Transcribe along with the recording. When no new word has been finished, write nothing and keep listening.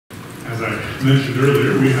As I mentioned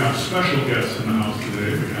earlier, we have special guests in the house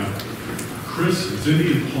today. We have Chris,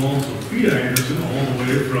 Cindy, and Paul, Sophia Anderson, all the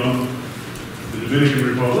way from the Dominican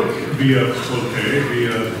Republic via Cloquet.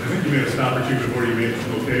 I think you made a stop or two before you made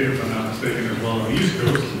Cloquet, if I'm not mistaken, as well on the East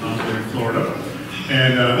Coast, not in Florida.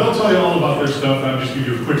 And they'll tell you all about their stuff. I'll just give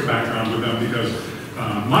you a quick background with them because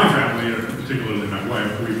my family, particularly my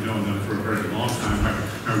wife, we've known them for a very long time.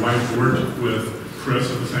 My wife worked with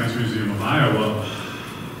Chris at the Science Museum of Iowa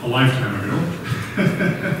a lifetime ago.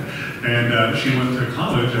 And she went to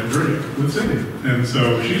college at Drake with Cindy. And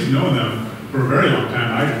so she's known them for a very long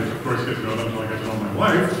time. I didn't, of course, get to know them until I got to know my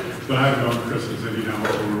wife, but I've known Chris and Cindy now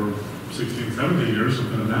for 16, 17 years,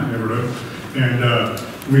 something in that neighborhood. And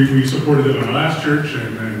we supported them in our last church,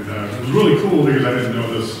 and it was really cool because I didn't know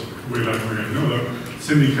this way back when I got to know them.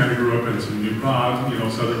 Cindy kind of grew up in some New Prague,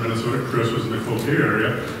 southern Minnesota. Chris was in the Cloquet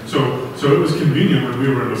area. So it was convenient when we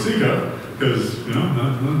were in Waseca, because, they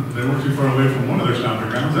weren't too far away from one of their stomping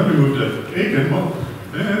grounds. Then we moved to Aitkin. Well,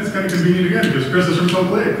 it's kind of convenient again, because Chris is from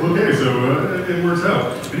Cloquet, so it works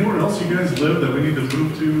out. Anywhere else you guys live that we need to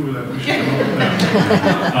move to that we should go?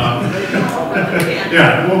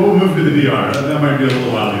 Yeah, we'll move to the DR. That might be a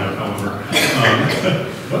little while yet, however.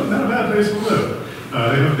 But not a bad place to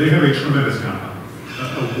live. They have a tremendous compound.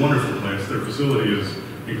 A wonderful place. Their facility is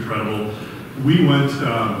incredible. We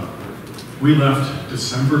left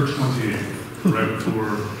December 28th, right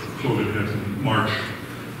before COVID hit in March.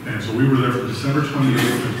 And so we were there from December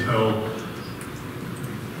 28th until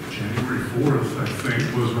January 4th, I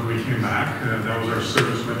think, was when we came back. That was our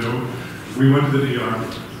service window. We went to the DR.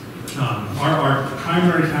 Our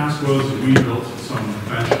primary task was we built some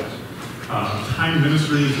benches. Time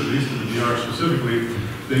Ministries, at least in the DR specifically,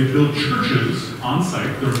 they build churches on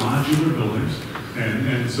site. They're modular buildings.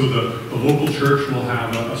 And so the local church will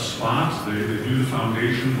have a spot. They do the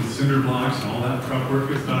foundation with cinder blocks, and all that prep work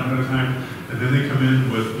gets done ahead of time. And then they come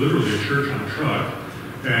in with literally a church on a truck,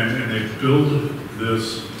 and they build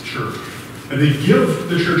this church. And they give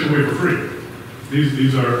the church away for free.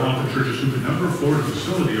 These are often churches who can never afford a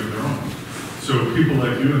facility of their own. So people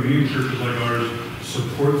like you and me in churches like ours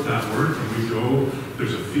support that work, and we go,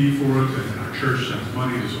 there's a fee for it, and our church sends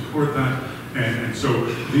money to support that. And so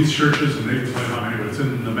these churches, and they can tell you how many, but it's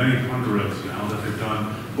in the many hundreds now that they've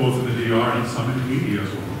done, both in the DR and some in Haiti as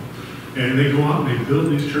well. And they go out and they build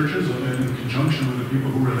these churches in conjunction with the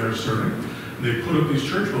people who are there serving. And they put up these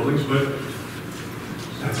church buildings, but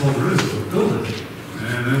that's all there is a building.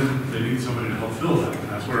 And then they need somebody to help fill that. And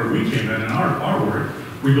that's where we came in our work.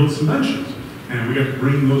 We built some benches. And we got to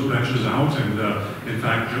bring those benches out, and in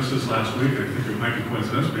fact, just this last week, I think it might be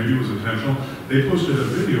coincidence, maybe it was intentional, they posted a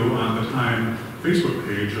video on the Time Facebook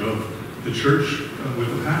page of the church with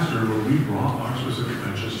the pastor where we brought our specific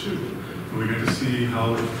benches to. And we got to see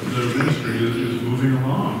how the ministry is moving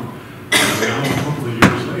along. Now, a couple of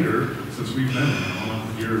years later, since we've been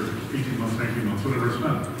a year, 18 months, 19 months, whatever it's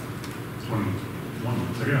been, 21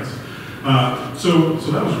 months, I guess. So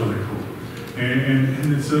that was really cool.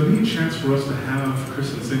 And it's a neat chance for us to have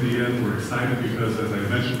Chris and Cindy in. We're excited because, as I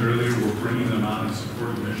mentioned earlier, we're bringing them on and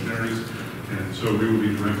supporting missionaries. And so we will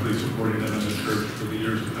be directly supporting them in the church for the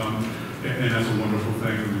years to come. And that's a wonderful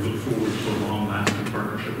thing. And we look forward to a long-lasting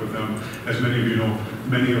partnership with them. As many of you know,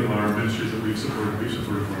 many of our ministries that we've supported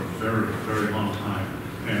for a very, very long time.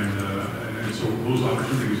 And so those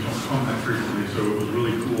opportunities don't come that frequently. So it was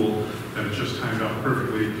really cool that it just timed out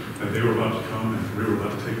perfectly that they were about to come and we were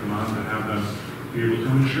about to take them on to have them be able to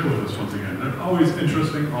come and share with us once again. They're always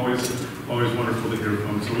interesting, always wonderful to hear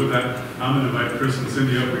from. So with that, I'm going to invite Chris and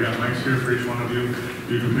Cindy up. We got mics here for each one of you.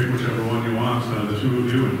 You can pick whichever one you want, the two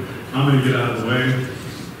of you. And I'm going to get out of the way.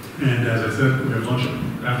 And as I said, we have lunch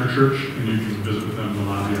after church, and you can visit with them in the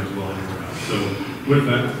lobby as well. So with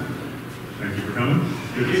that, thank you for coming.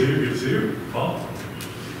 Good to see you. Good to see you. Paul?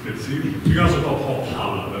 Good to see you. You can also call Paul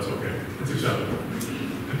Paolo. That's okay. It's acceptable.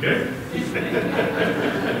 Okay?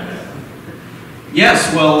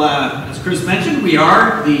 Yes, well, as Chris mentioned, we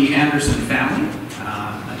are the Anderson family.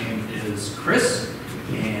 My name is Chris,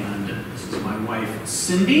 and this is my wife,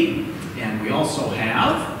 Cindy. And we also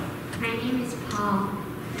have... My name is Paul.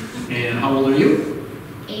 And how old are you?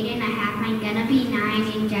 8 1/2. I'm gonna be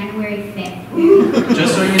 9 in January 5th.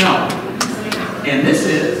 Just so you know. And this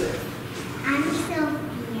is? I'm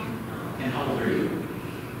Sophia. And how old are you?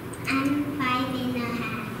 I'm 5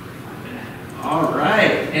 1/2. All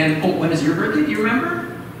right. And when is your birthday? Do you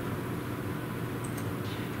remember?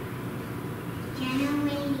 January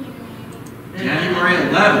 11th. January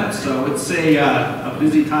 11th. So it's a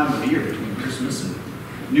busy time of year between Christmas and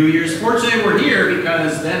New Year's. Fortunately, we're here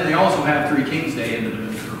because then they also have Three Kings Day in the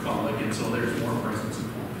Dominican Republic, and so there's more presents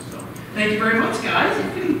involved. So thank you very much, guys.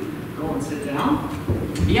 You can go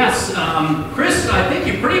Yes, Chris, I think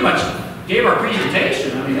you pretty much gave our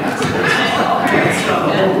presentation. I mean, that's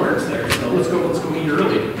the whole works there. So let's go eat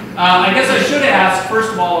early. I guess I should ask,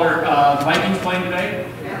 first of all, are the Vikings playing today?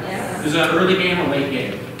 Yes. Is it an early game or late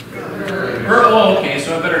game? Oh, okay,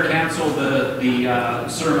 so I better cancel the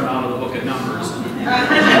sermon out of the book of Numbers.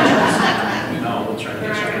 No, we'll try to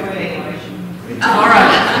get you. All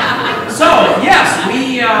right. So, yes,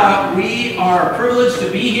 we are privileged to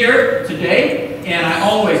be here today, and I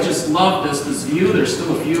always just love this view. There's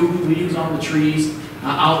still a few leaves on the trees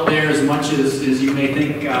out there, as much as you may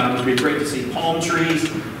think. It would be great to see palm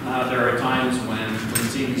trees. There are times when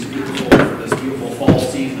seeing this beautiful fall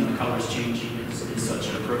season and the colors changing is such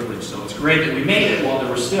a privilege. So it's great that we made it while there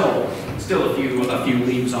were still a few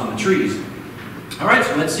leaves on the trees. All right,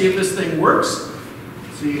 so let's see if this thing works.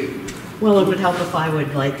 See. Well, it would help if I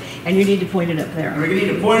would, and you need to point it up there. We need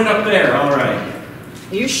to point it up there, all right.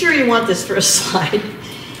 Are you sure you want this first slide?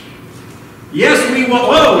 Yes, we want,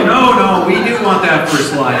 whoa, no, we do want that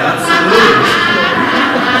first slide, absolutely.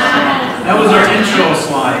 That was our intro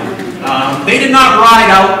slide. They did not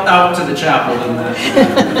ride out to the chapel in that.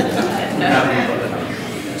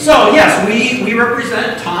 So, yes, we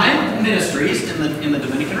represent Time Ministries in the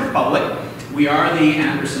Dominican Republic. We are the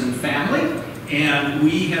Anderson family. And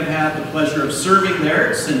we have had the pleasure of serving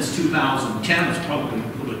there since 2010. It's probably a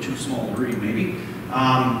little bit too small to read, maybe.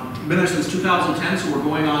 Been there since 2010, so we're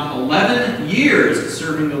going on 11 years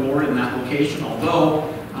serving the Lord in that location. Although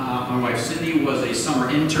my wife Cindy was a summer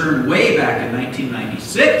intern way back in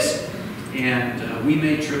 1996, and we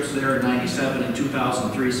made trips there in 97 and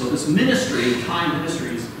 2003. So this ministry, Time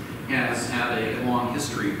Ministries, has had a long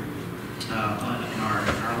history in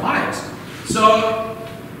our lives. So.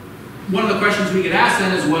 One of the questions we get asked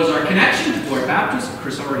then was our connection to Florida Baptist.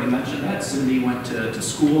 Chris already mentioned that. Cindy went to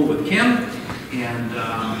school with Kim, and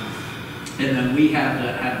then we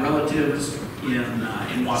had relatives in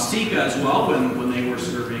Waseca as well when they were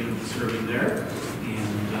serving there,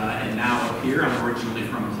 and now up here. I'm originally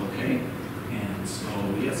from Cloquet, and so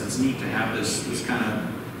yes, it's neat to have this kind of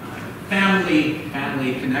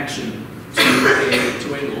family connection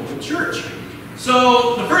to a local church.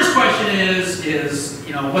 So the first question is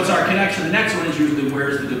what's our connection? The next one is usually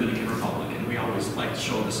where's the Dominican Republic? And we always like to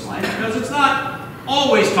show this slide because it's not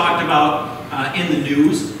always talked about in the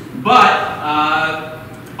news, but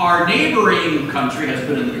our neighboring country has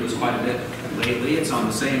been in the news quite a bit lately. It's on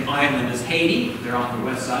the same island as Haiti. They're on the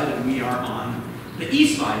west side, and we are on the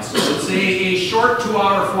east side. So it's a short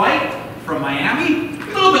 2-hour flight from Miami, a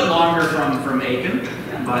little bit longer from Aitkin,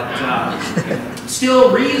 but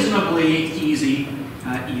still reasonably easy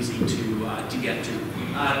to get to.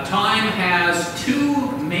 Time has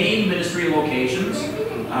 2 main ministry locations,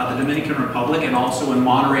 the Dominican Republic and also in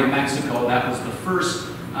Monterrey, Mexico. That was the first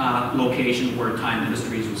location where Time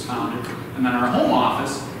Ministries was founded. And then our home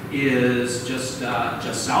office is just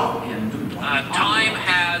south in Time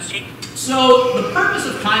has. So the purpose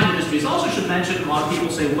of Time Ministries, also should mention, a lot of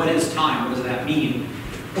people say, what is Time? What does that mean?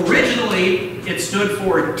 Originally, it stood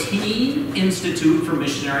for Teen Institute for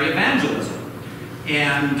Missionary Evangelism.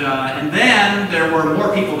 And then there were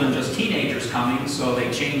more people than just teenagers coming, so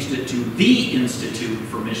they changed it to the Institute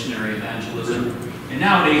for Missionary Evangelism. And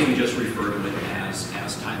nowadays we just refer to it as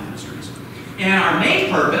Time Ministries. And our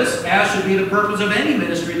main purpose, as should be the purpose of any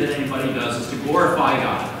ministry that anybody does, is to glorify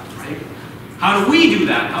God, right? How do we do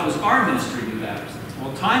that? How does our ministry do that?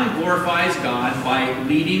 Well, Time glorifies God by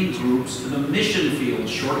leading groups to the mission field,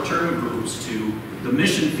 short-term groups to the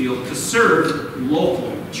mission field to serve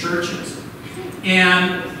local churches.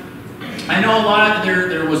 And I know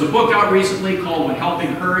there was a book out recently called When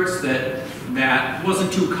Helping Hurts that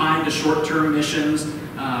wasn't too kind to short-term missions,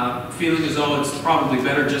 feeling as though it's probably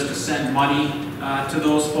better just to send money to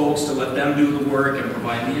those folks to let them do the work and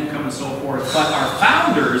provide the income and so forth. But our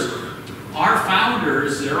founders,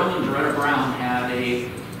 Cyril and Doretta Brown, had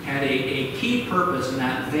a key purpose in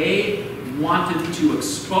that they wanted to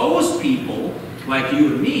expose people like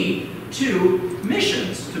you and me to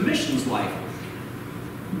missions life.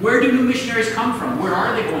 Where do new missionaries come from? Where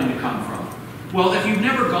are they going to come from? Well, if you've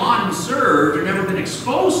never gone and served or never been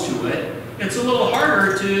exposed to it, it's a little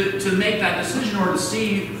harder to make that decision or to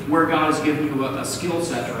see where God has given you a skill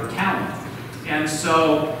set or a talent. And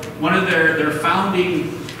so one of their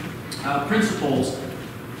founding principles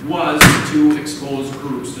was to expose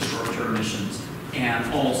groups to short-term missions and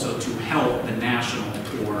also to help the national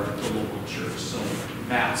or the local church. So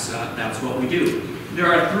that's what we do. There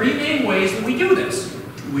are 3 main ways that we do this.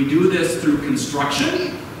 We do this through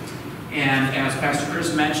construction, and as Pastor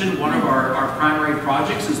Chris mentioned, one of our primary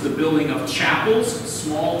projects is the building of chapels,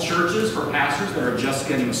 small churches for pastors that are just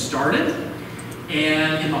getting started.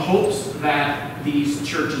 and in the hopes that these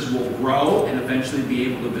churches will grow and eventually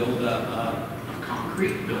be able to build a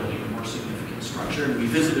concrete building, a more significant structure. And we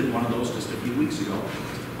visited one of those just a few weeks ago.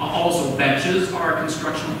 Also, benches are a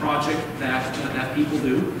construction project that people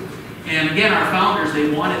do. And again, our founders, they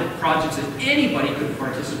wanted projects that anybody could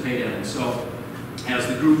participate in. And so, as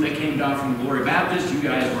the group that came down from Glory Baptist, you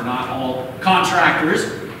guys were not all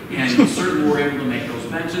contractors, and you certainly were able to make those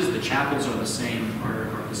benches. The chapels are the same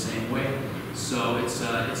way. So it's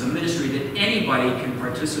a ministry that anybody can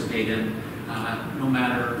participate in, no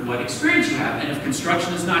matter what experience you have. And if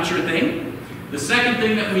construction is not your thing, the second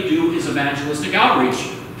thing that we do is evangelistic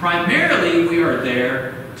outreach. Primarily, we are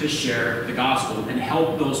there to share the gospel and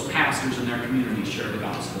help those pastors in their community share the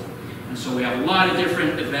gospel. And so we have a lot of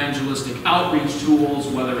different evangelistic outreach tools,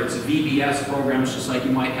 whether it's VBS programs, just like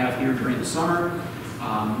you might have here during the summer.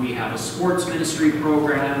 We have a sports ministry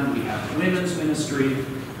program. We have women's ministry.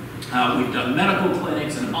 We've done medical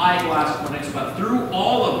clinics and eyeglass clinics. But through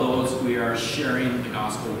all of those, we are sharing the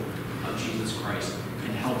gospel of Jesus Christ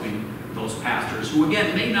and helping those pastors who,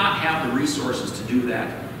 again, may not have the resources to do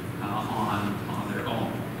that on their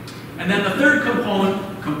own. And then the third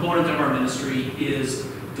component of our ministry is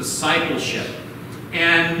discipleship.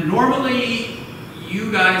 And normally,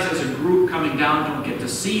 you guys as a group coming down don't get to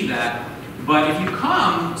see that. But if you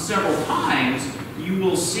come several times, you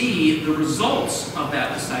will see the results of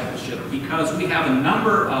that discipleship, because we have a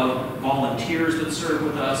number of volunteers that serve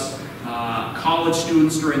with us, college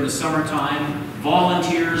students during the summertime,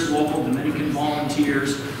 volunteers, local Dominican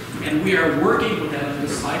volunteers, and we are working with them and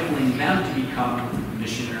discipling them to become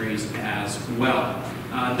missionaries as well.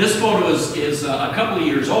 This photo is a couple of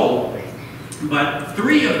years old, but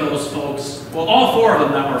 3 of those folks, well, all 4 of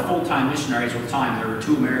them now are full-time missionaries with Time. There were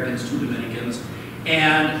 2 Americans, 2 Dominicans,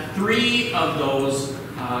 and 3 of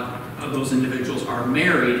those individuals are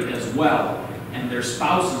married as well, and their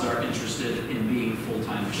spouses are interested in being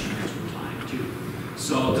full-time missionaries with Time too.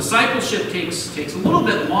 So discipleship takes a little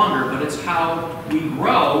bit longer, but it's how we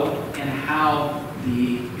grow and how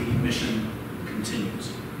the mission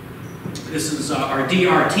continues. This is our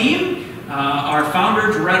DR team. Our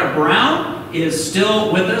founder, Doretta Brown, is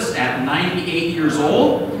still with us at 98 years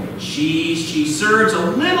old. She serves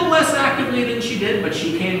a little less actively than she did, but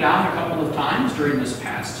she came down a couple of times during this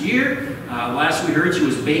past year. Last we heard, she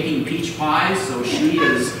was baking peach pies, so she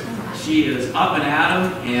is up and at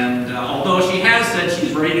 'em. And although she has said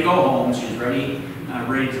she's ready to go home, she's ready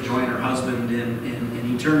to join her husband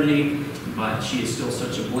in eternity, but she is still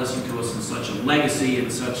such a blessing to us and such a legacy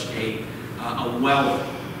and such a wealth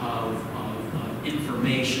of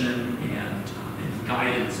information and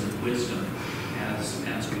guidance and wisdom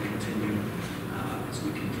as we continue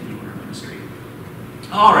our ministry.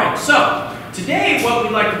 All right, so today what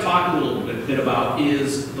we'd like to talk a little bit about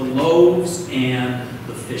is the loaves and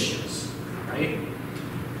the fishes. Right?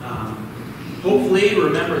 Hopefully, you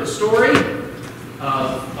remember the story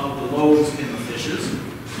of the loaves and the fishes,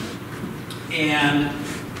 and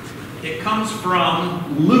it comes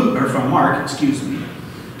from Mark,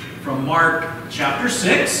 from Mark chapter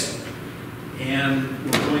 6. And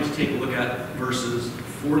we're going to take a look at verses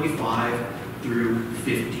 45 through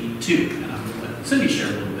 52. And I'm going to let Cindy share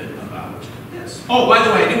a little bit about this. Oh, by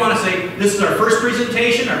the way, I do want to say this is our first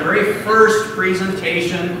presentation, our very first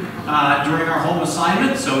presentation during our home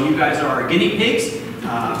assignment. So you guys are our guinea pigs.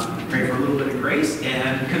 Pray for a little bit of grace.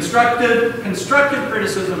 And constructive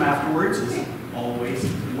criticism afterwards is always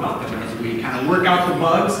welcome as we kind of work out the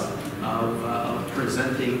bugs of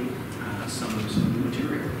presenting some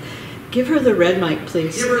material. Give her the red mic,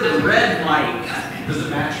 please. Give her the red mic. Does it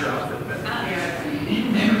match your outfit?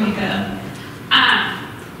 There we go.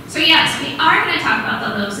 So yes, we are going to talk about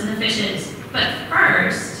the loaves and the fishes, but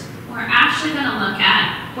first, we're actually going to look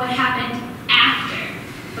at what happened after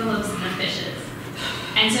the loaves and the fishes.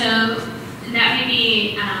 And so that may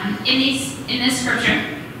be in this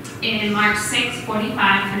scripture in Mark 6,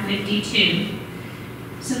 45 through 52.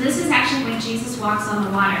 So this is actually when Jesus walks on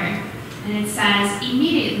the water. And it says,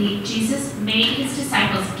 immediately Jesus made his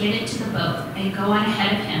disciples get into the boat and go on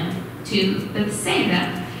ahead of him to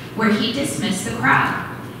Bethsaida, where he dismissed the crowd.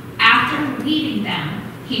 After leaving them,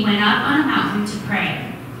 he went up on a mountain to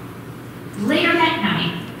pray. Later that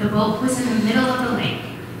night, the boat was in the middle of the lake,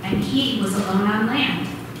 and he was alone on land.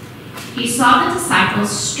 He saw the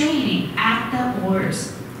disciples straining at the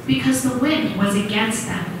oars because the wind was against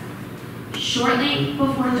them. Shortly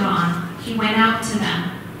before dawn, he went out to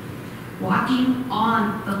them, walking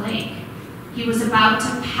on the lake. He was about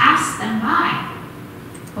to pass them by.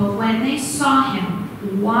 But when they saw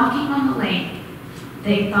him walking on the lake,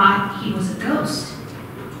 they thought he was a ghost.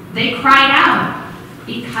 They cried out,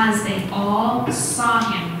 because they all saw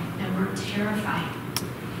him and were terrified.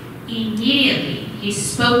 Immediately, he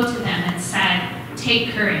spoke to them and said,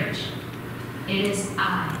 "Take courage. It is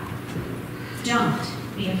I. Don't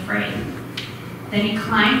be afraid." Then he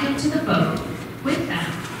climbed into the boat with them,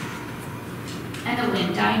 and the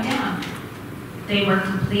wind died down. They were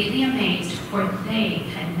completely amazed, for they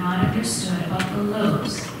had not understood about the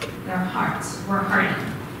loaves. Their hearts were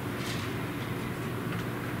hardened.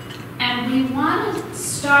 And we want to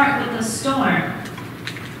start with the storm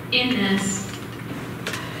in this,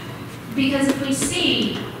 because if we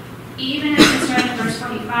see, even as we start in verse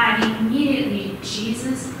 45, immediately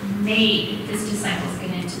Jesus made his disciples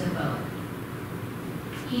get into the boat.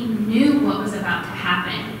 He knew what was about to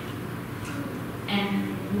happen.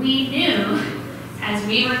 And we knew, as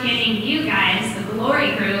we were getting you guys, the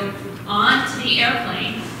glory group, onto the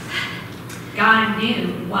airplane, God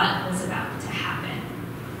knew what was about to happen.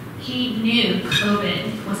 He knew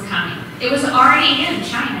COVID was coming. It was already in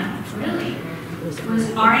China, really. It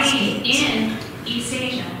was already in East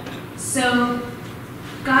Asia. So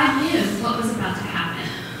God knew what was about to happen.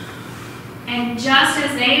 And just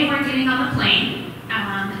as they were getting on the plane,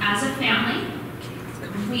 as a family,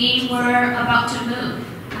 we were about to move.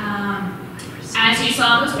 As you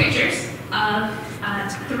saw those pictures of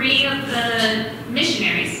 3 of the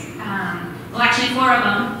missionaries, well, actually 4 of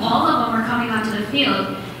them, all of them were coming onto the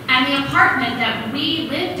field. And the apartment that we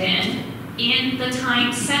lived in the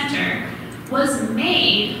Time Center, was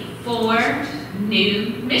made for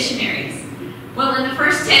new missionaries. Well, in the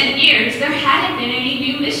first 10 years, there hadn't been any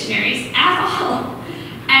new missionaries at all.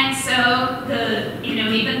 And so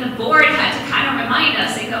even the board had to kind of remind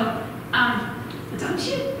us and go, don't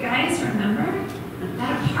you guys remember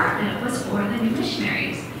that apartment was for the new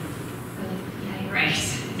missionaries? Yeah, you're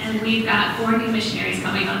right. And we've got 4 new missionaries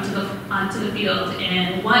coming onto the field,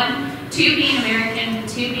 and 2 being American, and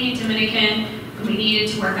 2 being Dominican. We needed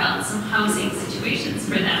to work out some housing situations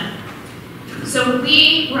for them. So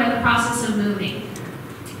we were in the process of moving.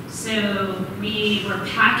 So we were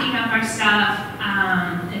packing up our stuff,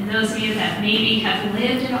 and those of you that maybe have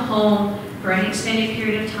lived in a home for an extended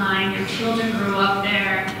period of time, your children grew up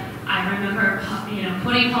there. I remember,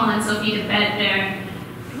 putting Paul and Sophie to bed there.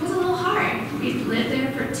 It was a little hard. We'd lived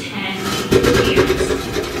there for 10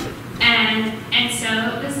 years. And so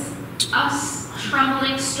it was us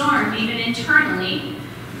troubling storm, even internally,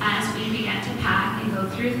 as we began to pack and go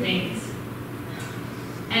through things.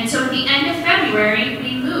 And so at the end of February,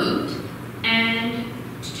 we moved, and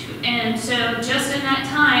so just in that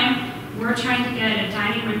time, we're trying to get a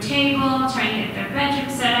dining room table, trying to get their bedroom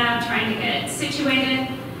set up, trying to get situated,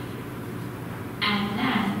 and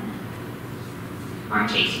then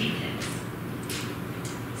March 18th hits.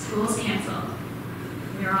 School's canceled.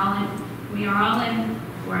 We are all in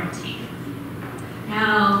quarantine.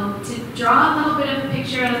 Now, to draw a little bit of a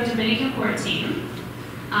picture of Dominican quarantine,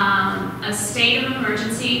 a state of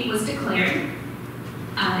emergency was declared.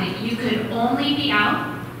 You could only be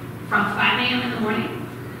out from 5 a.m. in the morning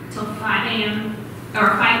till 5 a.m.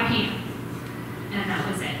 or 5 p.m. And that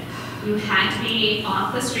was it. You had to be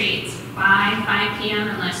off the streets by 5 p.m.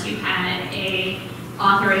 unless you had a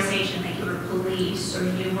authorization that you were police or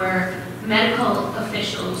you were medical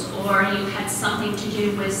officials, or you had something to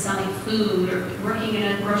do with selling food or working in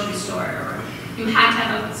a grocery store, or you had to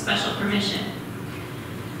have a special permission.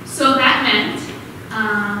 So that meant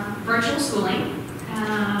virtual schooling.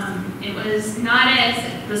 It was not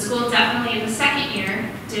as, the school definitely in the second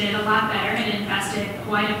year did a lot better and invested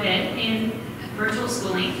quite a bit in virtual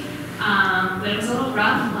schooling. But it was a little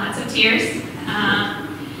rough, lots of tears.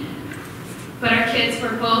 But our kids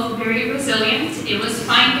were both very resilient. It was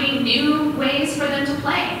finding new ways for them to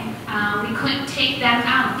play. We couldn't take them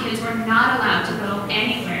out. Kids were not allowed to go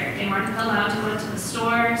anywhere. They weren't allowed to go to the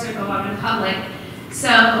stores or go out in public. So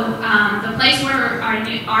the place where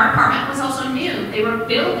our apartment was also new. They were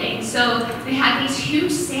building, so they had these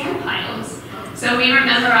huge sand piles. So we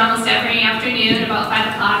remember almost every afternoon about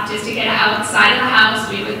 5 o'clock, just to get outside of the house,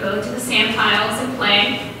 we would go to the sand piles and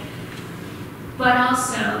play. But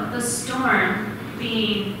also the storm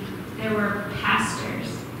being, there were pastors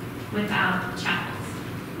without chapels.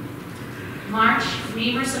 March,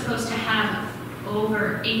 we were supposed to have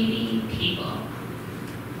over 80 people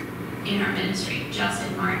in our ministry just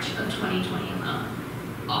in March of 2020 alone.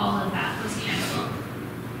 All of that was canceled.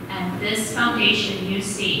 And this foundation you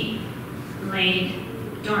see laid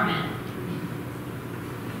dormant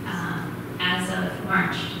as of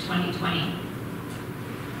March 2020.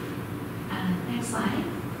 Next slide.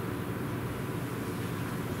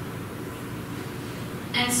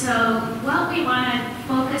 And so what we want to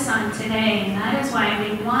focus on today, and that is why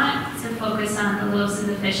we want to focus on the loaves and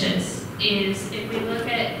the fishes, is if we look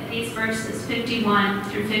at these verses 51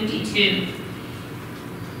 through 52,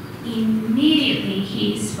 immediately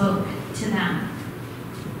he spoke to them.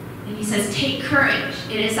 And he says, "Take courage,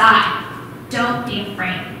 it is I. Don't be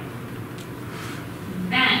afraid."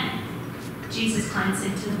 Then Jesus climbs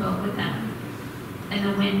into the boat with them, and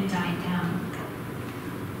the wind died down.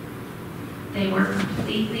 They were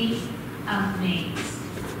completely amazed,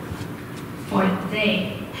 for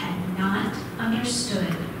they had not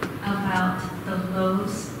understood about the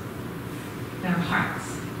loaves. Their hearts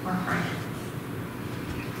were hardened.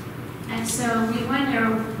 And so we wonder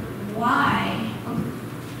why.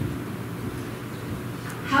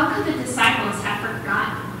 How could the disciples have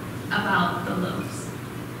forgotten about the loaves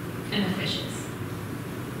and the fishes?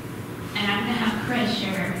 And I'm going to have Chris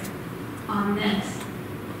share on this,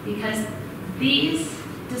 because these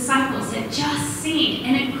disciples had just seen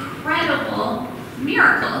an incredible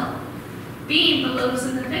miracle, being the loaves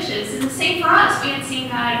and the fishes. And the same for us. We had seen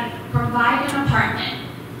God provide an apartment.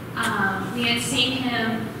 We had seen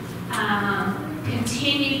him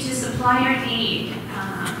continue to supply our need.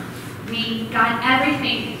 We got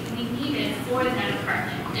everything we needed for that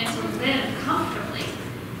apartment and to live comfortably.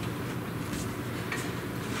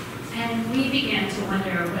 And we began to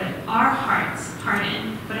wonder what our hearts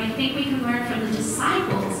hardened. But I think we can learn from the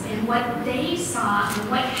disciples and what they saw and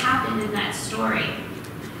what happened in that story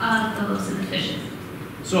of the loaves and the fishes.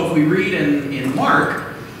 So if we read in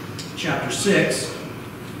Mark chapter 6,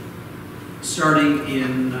 starting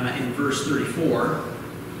in verse 34,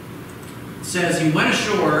 it says, "He went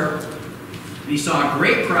ashore, and he saw a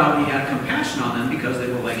great crowd, and he had compassion on them, because they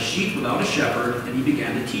were like sheep without a shepherd, and he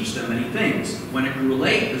began to teach them many things. When it grew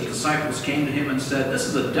late, his disciples came to him and said, 'This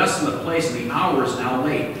is a desolate place, and the hour is now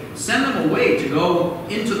late. Send them away to go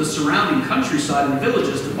into the surrounding countryside and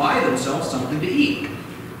villages to buy themselves something to eat.'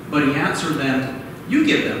 But he answered them, 'You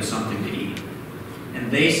give them something to eat.'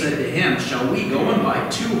 And they said to him, 'Shall we go and buy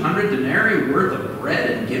 200 denarii worth of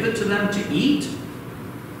bread and give it to them to eat?'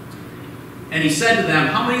 And he said to them,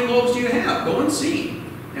 'How many loaves do you have? Go and see.'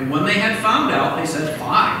 And when they had found out, they said,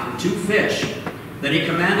 5, and 2 fish. Then he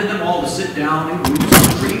commanded them all to sit down in groups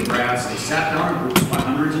on green grass. They sat down in groups by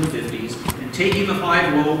hundreds and fifties. And taking the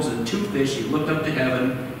 5 loaves and 2 fish, he looked up to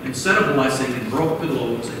heaven and said a blessing, and broke the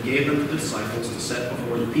loaves and gave them to the disciples to set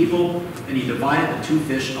before the people. And he divided the 2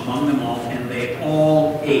 fish among them all, and they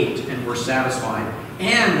all ate and were satisfied.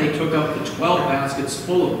 And they took up the 12 baskets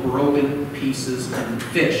full of broken pieces and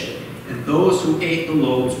fish. And those who ate the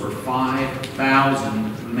loaves were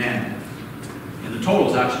 5,000 men. And the total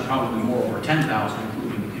is actually probably more, over 10,000,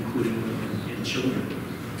 including women and children.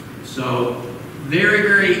 So very,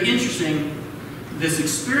 very interesting, this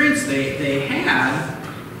experience they had.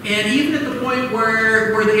 And even at the point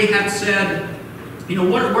where they had said, you know,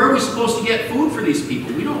 where are we supposed to get food for these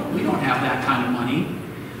people? We don't have that kind of money.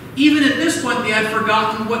 Even at this point, they had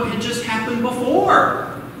forgotten what had just happened before.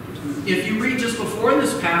 If you read just before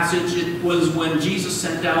this passage, it was when Jesus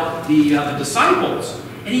sent out the disciples,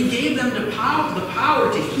 and he gave them the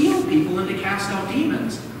power to heal people and to cast out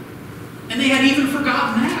demons. And they had even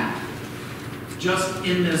forgotten that, just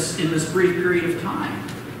in this brief period of time.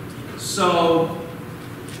 So,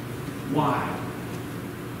 why?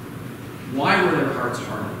 Why were their hearts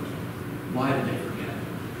hardened? Why did they forget?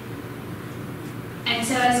 And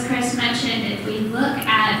so as Chris mentioned, if we look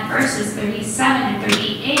at verses 37 and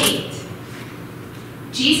 38,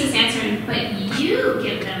 Jesus answered, "But you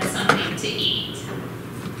give them something to eat."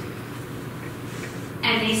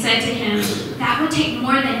 And they said to him, "That would take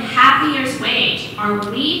more than half a year's wage. Are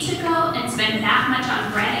we to go and spend that much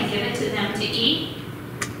on bread and give it to them to eat?"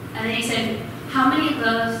 And then he said, "How many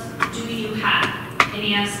loaves do you have?" And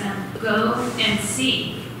he asked them, "Go and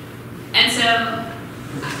see." And so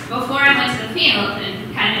before I went to the field,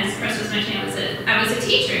 and kind of as Chris was mentioning, I was a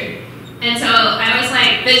teacher. And so I always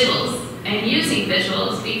like visuals and using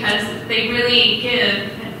visuals, because they really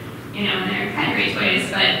give, you know, they're kind of great ways,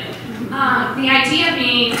 but the idea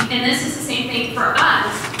being, and this is the same thing for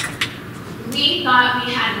us, we thought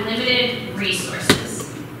we had limited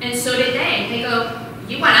resources. And so did they. They go,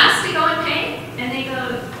 "You want us to go and pay?" And they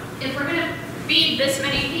go, "If we're going to feed this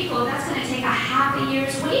many people, that's going to take a half a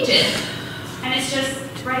year's wages. And it's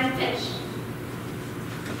just bread and fish."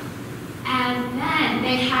 And then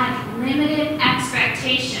they had limited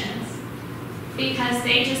expectations, because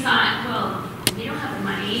they just thought, well, we don't have the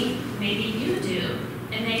money, maybe you do.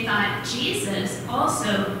 And they thought Jesus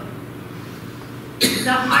also,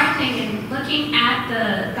 the hard thing in looking at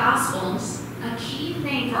the Gospels, a key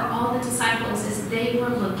thing for all the disciples is they were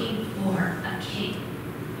looking for a king.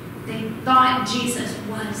 They thought Jesus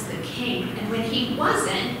was the king. And when he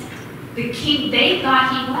wasn't the king they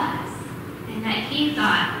thought he was, and that he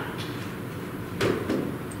thought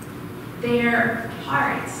their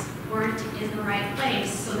hearts weren't in the right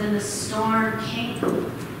place, so then the storm came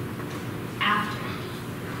after.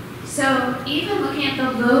 So even looking at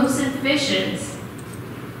the loaves and fishes,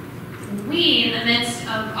 we, in the midst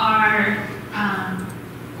of our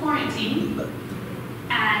quarantine,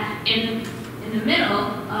 in the middle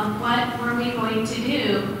of what were we going to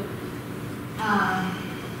do,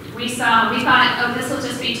 we thought, oh, this will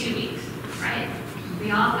just be 2 weeks, right?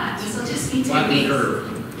 We all thought this will just be 2 weeks.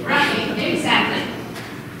 Right, exactly.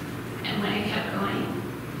 And when it kept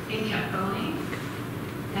going,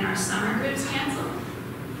 then our summer groups canceled.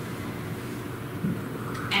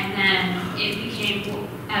 And then it became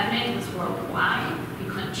evident it was worldwide. We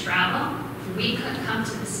couldn't travel. We couldn't come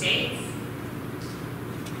to the States.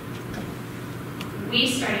 We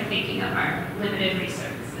started thinking of our limited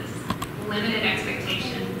resources, limited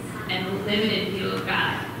expectations, and limited view of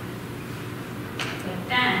God. But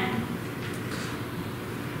then,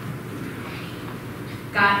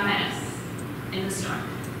 God met us in the storm.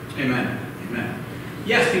 Amen. Amen.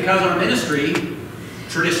 Yes, because our ministry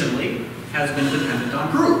traditionally has been dependent on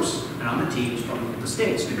groups and on the teams from the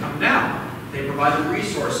States to come down. They provide the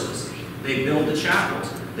resources. They build the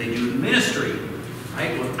chapels. They do the ministry.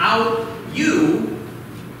 Right? Without you,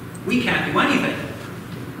 we can't do anything.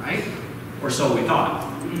 Right? Or so we thought.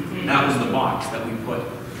 That was the box that we put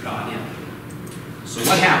God in. So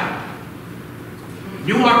what happened?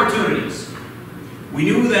 New opportunities. We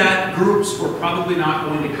knew that groups were probably not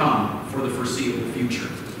going to come for the foreseeable future.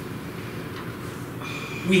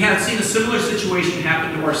 We had seen a similar situation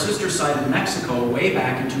happen to our sister site in Mexico way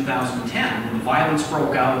back in 2010 when the violence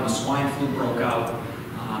broke out and the swine flu broke out.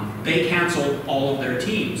 They canceled all of their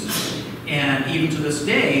teams. And even to this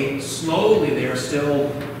day, slowly they are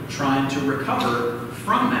still trying to recover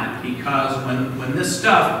from that, because when this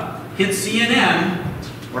stuff hits CNN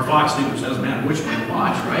or Fox News, doesn't matter which one you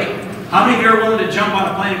watch, right? How many of you are willing to jump on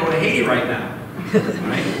a plane and go to Haiti right now?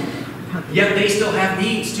 Right? Yet they still have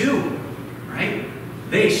needs too, right?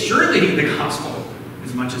 They surely need the gospel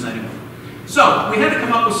as much as anyone. So we had to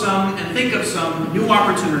come up with some and think of some new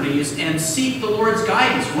opportunities and seek the Lord's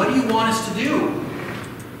guidance. What do you want us to do?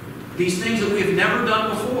 These things that we have never done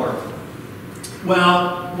before.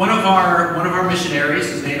 Well, one of our missionaries,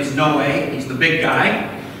 his name is Noe. He's the big guy.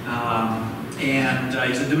 And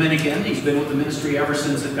he's a Dominican. He's been with the ministry ever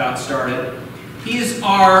since it got started. He's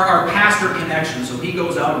our pastor connection, so he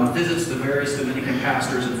goes out and visits the various Dominican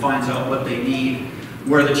pastors and finds out what they need,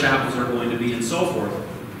 where the chapels are going to be, and so forth.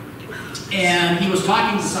 And he was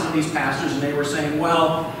talking to some of these pastors, and they were saying,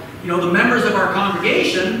 well, you know, the members of our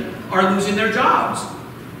congregation are losing their jobs.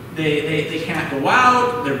 They can't go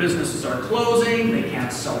out, their businesses are closing, they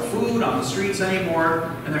can't sell food on the streets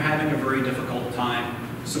anymore, and they're having a very difficult time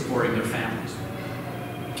supporting their families.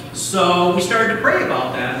 So we started to pray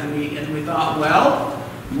about that, and we thought, well,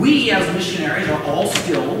 we as missionaries are all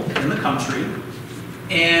still in the country,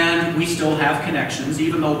 and we still have connections.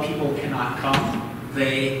 Even though people cannot come,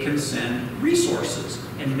 they can send resources,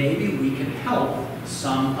 and maybe we can help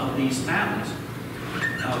some of these families,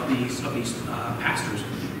 of these pastors.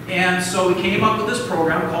 And so we came up with this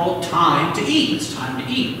program called Time to Eat. It's time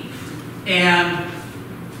to eat. And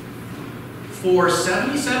for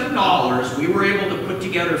 $77, we were able to put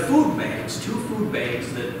together food bags, 2 food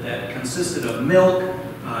bags that consisted of milk,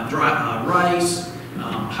 rice,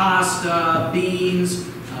 pasta, beans,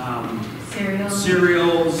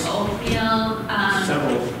 cereals, oatmeal,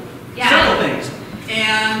 several things.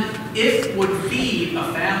 And it would feed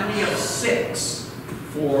a family of 6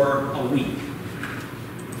 for a week.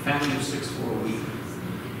 Family of 6 for a week.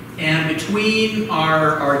 And between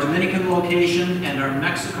our Dominican location and our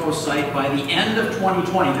Mexico site, by the end of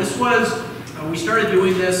 2020, this was, we started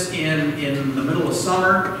doing this in the middle of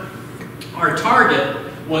summer. Our target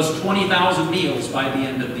was 20,000 meals by the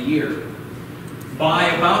end of the year. By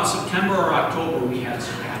about September or October, we had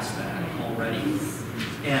surpassed that already.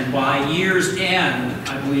 And by year's end,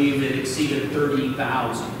 I believe it exceeded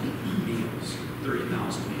 30,000 meals.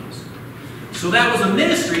 30,000 meals. So that was a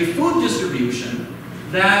ministry, food distribution,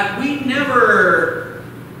 that we never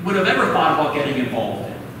would have ever thought about getting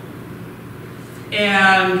involved in.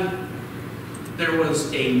 And there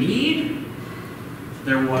was a need,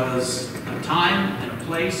 there was a time and a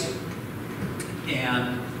place,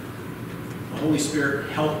 and the Holy Spirit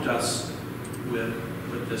helped us with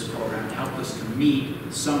this program, helped us to meet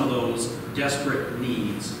some of those desperate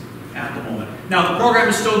needs at the moment. Now, the program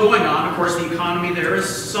is still going on. Of course, the economy there is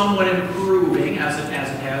somewhat improving as it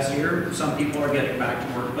has here. Some people are getting back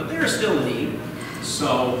to work, but there is still a need.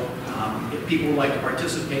 So if people would like to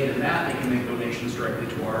participate in that, they can make donations directly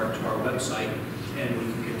to our website, and we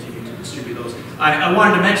can continue to distribute those. I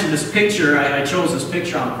wanted to mention this picture. I chose this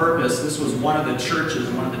picture on purpose. This was one of the churches,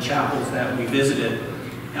 one of the chapels that we visited.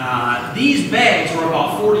 These bags were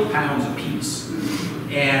about 40 pounds apiece.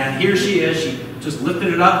 And here she is. She just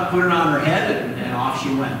lifted it up, put it on her head, and off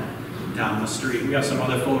she went down the street. We have some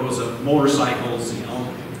other photos of motorcycles, you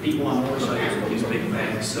know, people on motorcycles with these big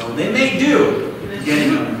bags. So they may do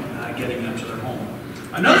getting them to their home.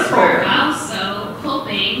 Another program. We're also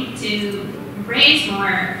hoping to raise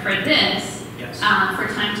more for this, yes, for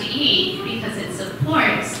Time to Eat, because it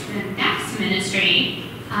supports the next ministry,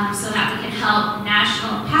 so that we can help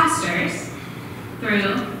national pastors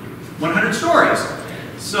through 100 Stories.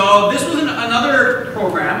 So this was another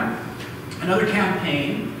program, another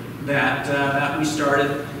campaign that we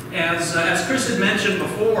started. As Chris had mentioned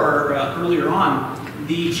before, earlier on,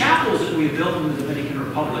 the chapels that we have built in the Dominican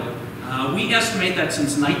Republic, we estimate that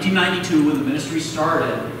since 1992, when the ministry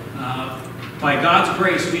started, by God's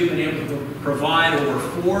grace, we've been able to provide over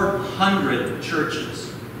 400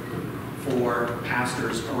 churches for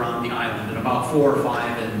pastors around the island, and about 4 or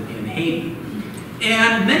 5 in Haiti.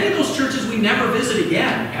 And many of those churches we never visit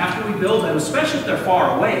again after we build them, especially if they're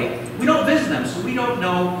far away. We don't visit them, so we don't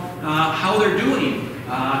know how they're doing.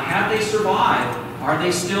 Have they survived? Are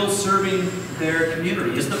they still serving their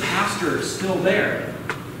community? Is the pastor still there?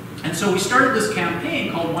 And so we started this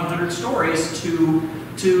campaign called 100 Stories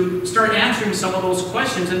to start answering some of those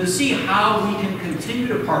questions and to see how we can continue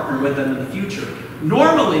to partner with them in the future.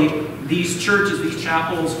 Normally, these churches, these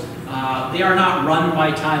chapels, they are not run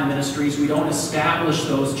by Time Ministries. We don't establish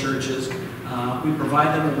those churches. We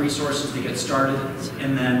provide them with resources to get started,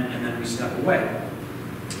 and then we step away.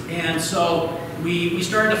 And so we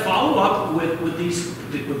started to follow up with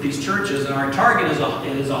these churches, and our target is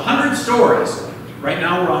 100 stories. Right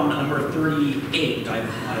now we're on number 38,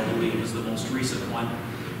 I believe, is the most recent one.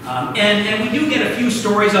 And we do get a few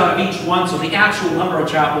stories out of each one, so the actual number of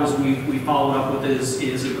chapels we followed up with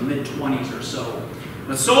is in the mid-20s or so.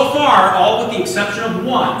 But so far, all with the exception of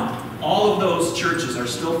one, all of those churches are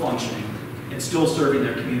still functioning and still serving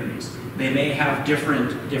their communities. They may have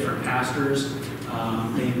different pastors.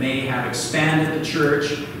 They may have expanded the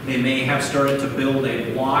church. They may have started to build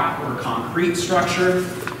a block or concrete structure,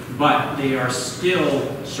 but they are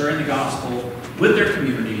still sharing the gospel with their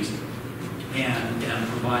communities and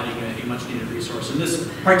providing a much-needed resource. And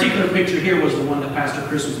this particular picture here was the one that Pastor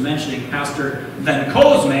Chris was mentioning. Pastor Van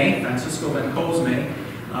Cosme, Francisco Van Cosme,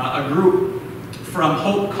 a group from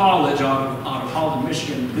Hope College out of Holland,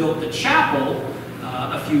 Michigan, built the chapel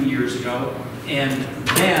a few years ago, and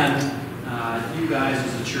then you guys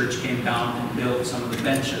as a church came down and built some of the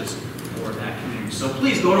benches for that community. So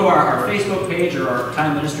please go to our Facebook page or our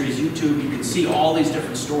Time Ministries YouTube. You can see all these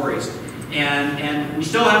different stories. And we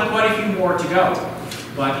still have quite a few more to go.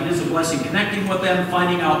 But it is a blessing connecting with them,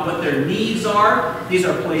 finding out what their needs are. These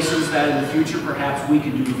are places that in the future perhaps we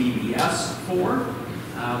can do VBS for.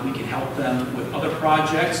 We can help them with other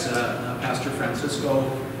projects. Pastor Francisco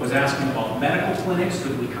was asking about medical clinics.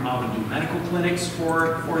 Could we come out and do medical clinics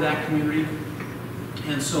for that community?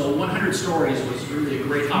 And so 100 Stories was really a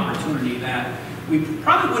great opportunity that we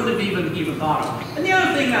probably wouldn't have even thought of. And the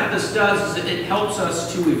other thing that this does is it helps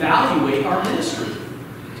us to evaluate our ministry.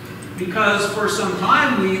 Because for some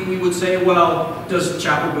time we would say, well, does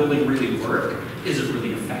chapel building really work? Is it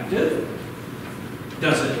really effective?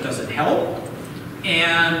 Does it help?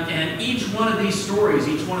 And each one of these stories,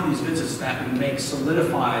 each one of these visits that we make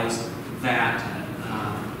solidifies that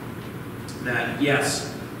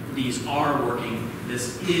yes, these are working.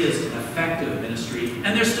 This is an effective ministry,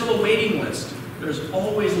 and there's still a waiting list. There's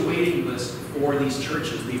always a waiting list for these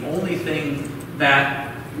churches. The only thing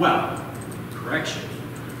that, well, correction.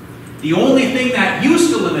 The only thing that used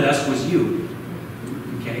to limit us was you.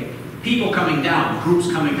 Okay? People coming down, groups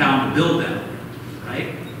coming down to build them.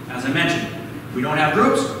 Right? As I mentioned, if we don't have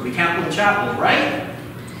groups, we can't build chapels, right?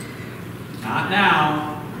 Not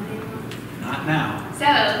now. Not now. So,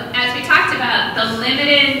 as we talked about the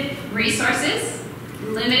limited resources,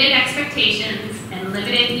 limited expectations, and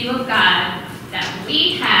limited view of God that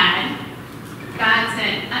we had, God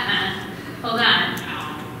said, hold on.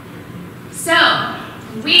 So,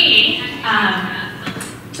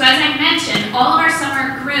 so as I mentioned, all of our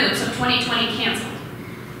summer groups of 2020 canceled.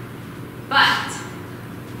 But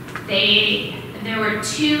there were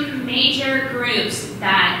 2 major groups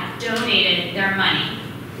that donated their money.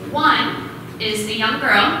 One is the young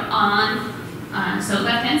girl on so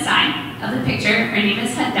left-hand side. of the picture, her name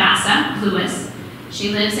is Hadassah Lewis. She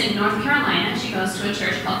lives in North Carolina. She goes to a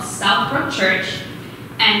church called Southbrook Church.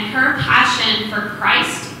 And her passion for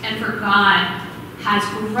Christ and for God has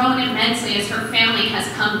grown immensely as her family has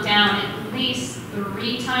come down at least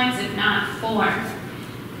 3 times, if not 4.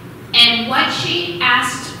 And what she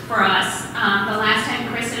asked for us the last time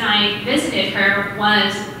Chris and I visited her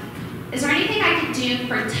was, is there anything I could do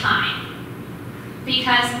for time?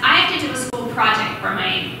 Because I have to do a school project for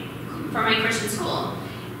my Christian school,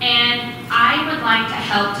 and I would like to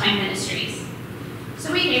help Time Ministries.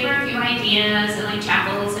 So we gave her a few ideas and like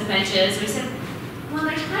chapels and benches. We said, well,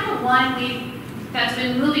 there's kind of one that's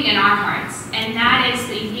been moving in our hearts, and that is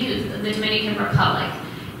the youth of the Dominican Republic,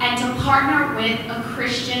 and to partner with a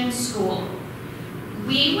Christian school.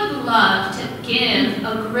 We would love to give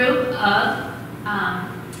a group of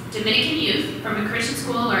Dominican youth from a Christian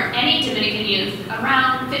school, or any Dominican youth,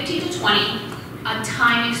 around 15 to 20, a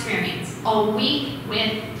time experience, a week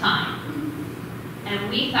with time. And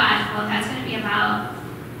we thought, well, that's going to be about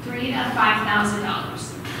 $3,000 to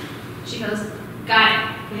 $5,000. She goes,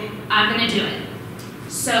 got it, I'm going to do it.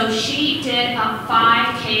 So she did a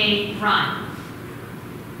 5K run.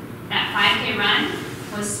 That 5K run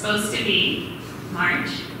was supposed to be March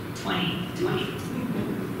 2020.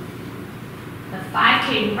 The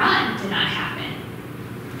 5K run did not happen,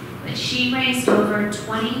 but she raised over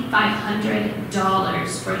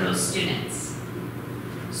 $2,500 for those students.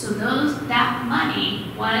 So that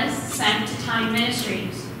money was sent to Time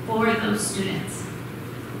Ministries for those students.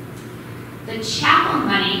 The chapel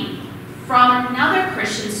money from another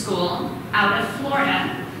Christian school out of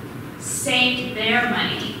Florida saved their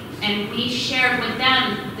money, and we shared with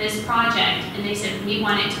them this project, and they said, we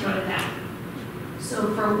want it to go to that.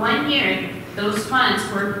 So for 1 year, those funds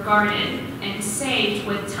were guarded and saved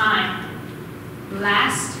with time. So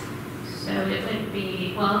it would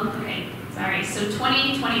be, so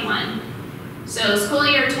 2021. So school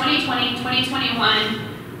year 2020, 2021,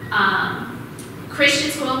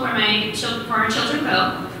 Christian school where our children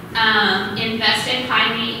go, invested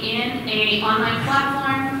highly in an online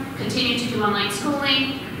platform, continue to do online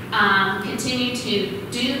schooling, continue to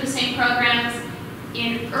do the same programs.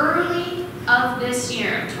 In early of this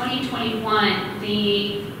year, 2021,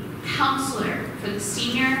 the counselor for the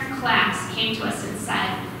senior class came to us and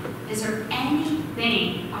said, is there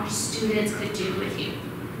anything our students could do with you?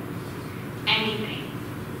 Anything?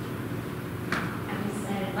 And we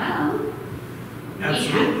said, well,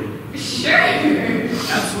 Absolutely. Sure.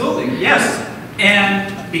 Absolutely, yes.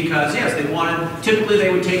 And because, yes, typically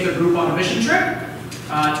they would take their group on a mission trip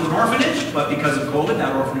to an orphanage, but because of COVID,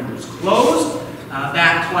 that orphanage was closed.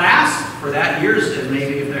 That class for that year,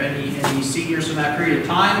 maybe if there are any seniors from that period of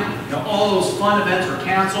time, all those fun events were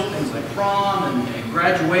canceled, things like prom and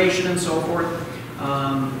graduation and so forth.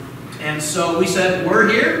 And so we said, we're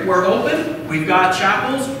here, we're open, we've got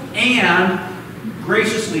chapels, and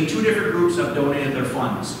graciously 2 different groups have donated their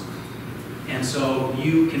funds. And so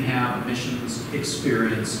you can have a missions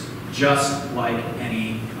experience just like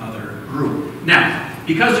any other group. Now,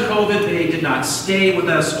 because of COVID, they did not stay with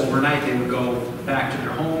us overnight. They would go back to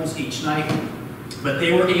their homes each night. But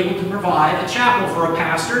they were able to provide a chapel for a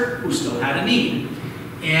pastor who still had a need.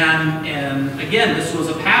 And again, this was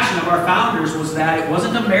a passion of our founders, was that it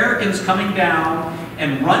wasn't Americans coming down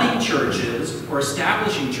and running churches or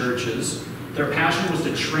establishing churches. Their passion was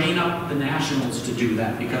to train up the nationals to do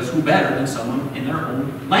that, because who better than someone in their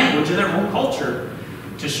own language and their own culture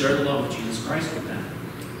to share the love of Jesus Christ with them.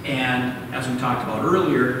 And as we talked about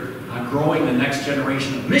earlier, growing the next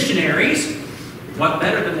generation of missionaries, what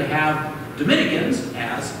better than to have Dominicans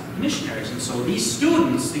as missionaries? And so these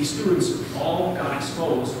students all got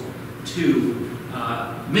exposed to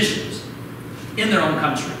missions in their own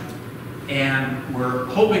country. And we're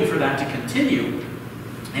hoping for that to continue.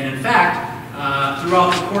 And in fact,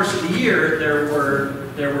 throughout the course of the year,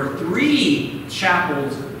 there were 3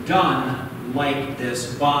 chapels done like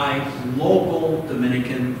this by local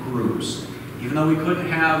Dominican groups. Even though we couldn't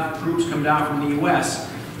have groups come down from the U.S.,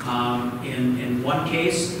 in one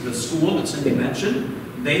case, the school that Cindy mentioned,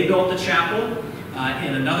 they built the chapel.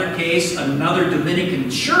 In another case, another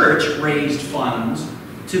Dominican church raised funds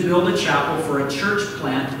to build a chapel for a church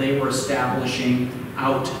plant they were establishing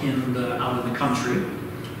out in the country.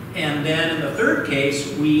 And then in the third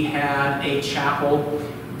case, we had a chapel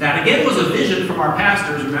that again was a vision from our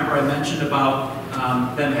pastors. Remember I mentioned about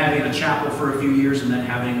them having a chapel for a few years and then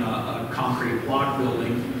having a concrete block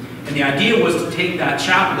building. And the idea was to take that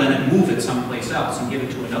chapel then and move it someplace else and give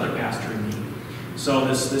it to another pastor in need. So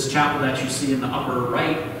this chapel that you see in the upper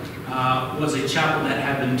right was a chapel that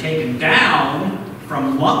had been taken down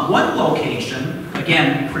from one location,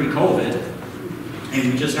 again, pre-COVID,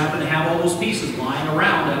 and we just happened to have all those pieces lying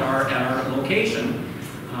around at our location.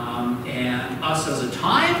 And us as a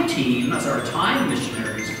time team, as our time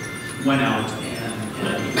missionaries, went out and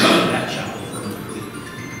built that chapel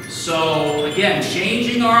permanently. So again,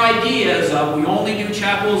 changing our ideas of we only do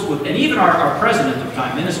chapels with, and even our president of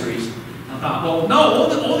Time Ministries thought, well, no,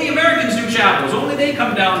 only Americans do chapels, only they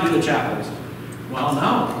come down and do the chapels. Well,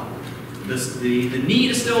 no, the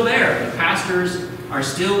need is still there. The pastors are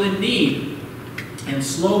still in need, and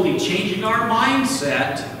slowly changing our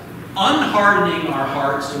mindset, unhardening our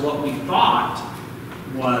hearts to what we thought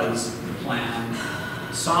was the plan,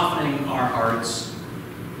 softening our hearts,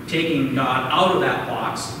 taking God out of that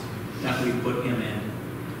box that we put him in,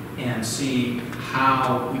 and seeing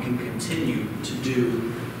how we can continue to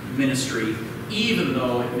do ministry, even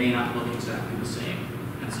though it may not look exactly the same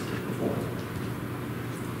as it did before.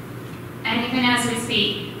 And even as we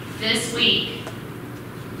speak, this week,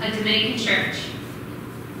 a Dominican church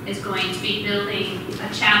is going to be building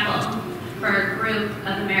a chapel for a group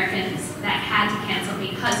of Americans that had to cancel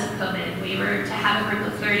because of COVID. We were to have a group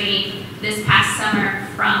of 30 this past summer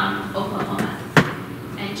from Oklahoma.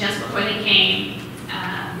 And just before they came,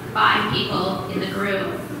 5 people in the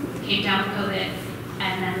group came down with COVID,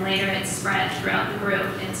 and then later it spread throughout the group,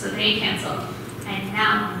 and so they canceled. And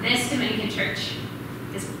now this Dominican church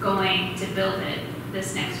is going to build it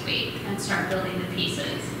this next week and start building the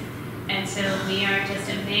pieces. And so we are just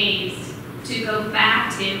amazed to go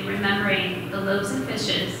back to remembering the loaves and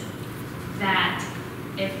fishes, that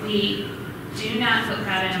if we do not put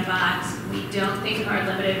God in a box, we don't think of our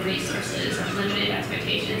limited resources, our limited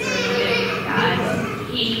expectations, our limited God,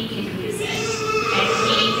 he can use it. And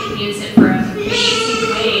he can use it for amazing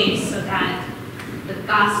ways so that the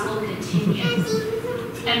gospel continues.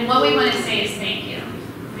 And what we want to say is thank you.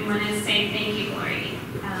 We want to say thank you, Glory.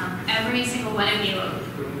 Every single one of you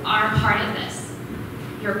are part of this.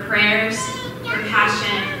 Your prayers, your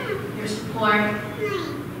passion, your support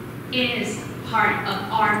is part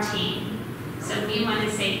of our team. So we want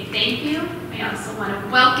to say thank you. We also want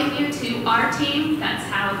to welcome you to our team. That's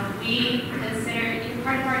how we consider you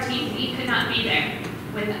part of our team. We could not be there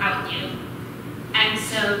without you. And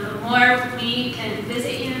so the more we can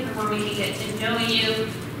visit you, the more we can get to know you,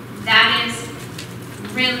 that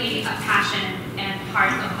is really a passion and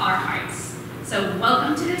part of our hearts. So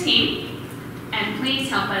welcome to the team, and please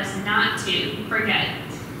help us not to forget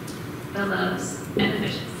the loaves and the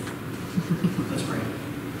fishes. Let's pray.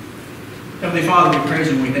 Heavenly Father, we praise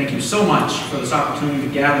you and we thank you so much for this opportunity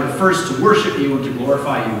to gather, first to worship you and to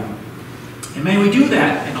glorify you. And may we do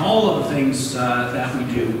that in all of the things that we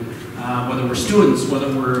do, whether we're students, whether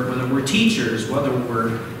we're teachers, whether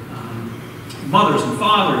we're mothers and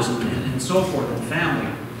fathers and so forth, and family.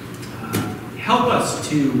 Help us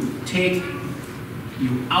to take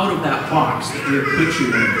you out of that box that we have put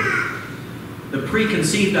you in. The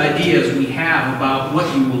preconceived ideas we have about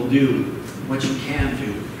what you will do, what you can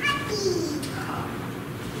do.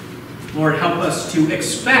 Lord, help us to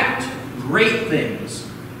expect great things,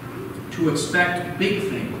 to expect big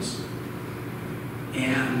things,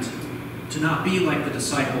 and to not be like the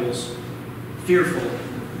disciples, fearful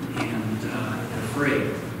and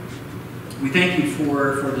afraid. We thank you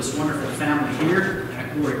for this wonderful family here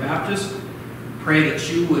at Glory Baptist. Pray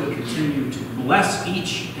that you would continue to bless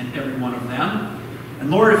each and every one of them. And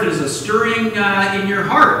Lord, if it is a stirring in your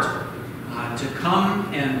heart to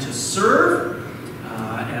come and to serve,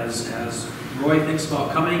 as Roy thinks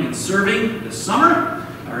about coming and serving this summer,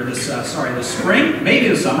 or this spring, maybe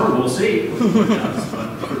this summer, we'll see what does,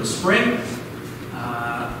 but for the spring,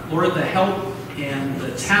 Lord, the help and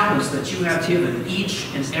the talents that you have given each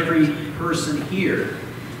and every person here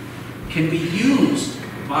can be used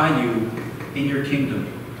by you in your kingdom.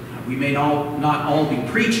 We may not all be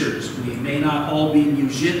preachers, we may not all be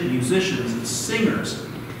musicians and singers,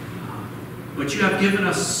 but you have given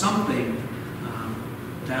us something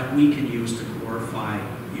that we can use to glorify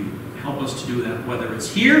you. Help us to do that, whether it's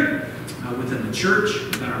here, within the church,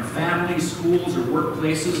 within our families, schools, or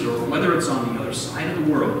workplaces, or whether it's on the other side of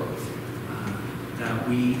the world, that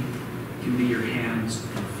we can be your hands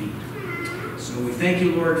and feet. So we thank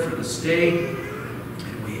you, Lord, for this day,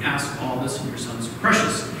 and we ask all this in your Son's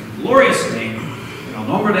precious and glorious name, in el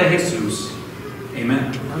nombre de Jesus.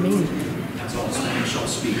 Amen. Amen. That's all Spanish I'll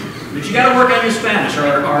speak. But you got to work on your Spanish.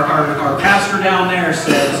 Our pastor down there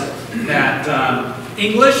says that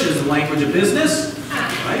English is the language of business,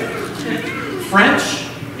 right? French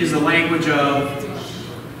is the language of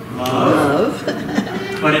love.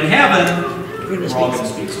 But in heaven, we're all going to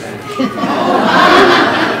speak Spanish. So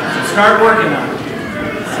start working on it.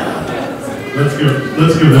 Let's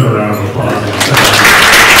give them a round of applause.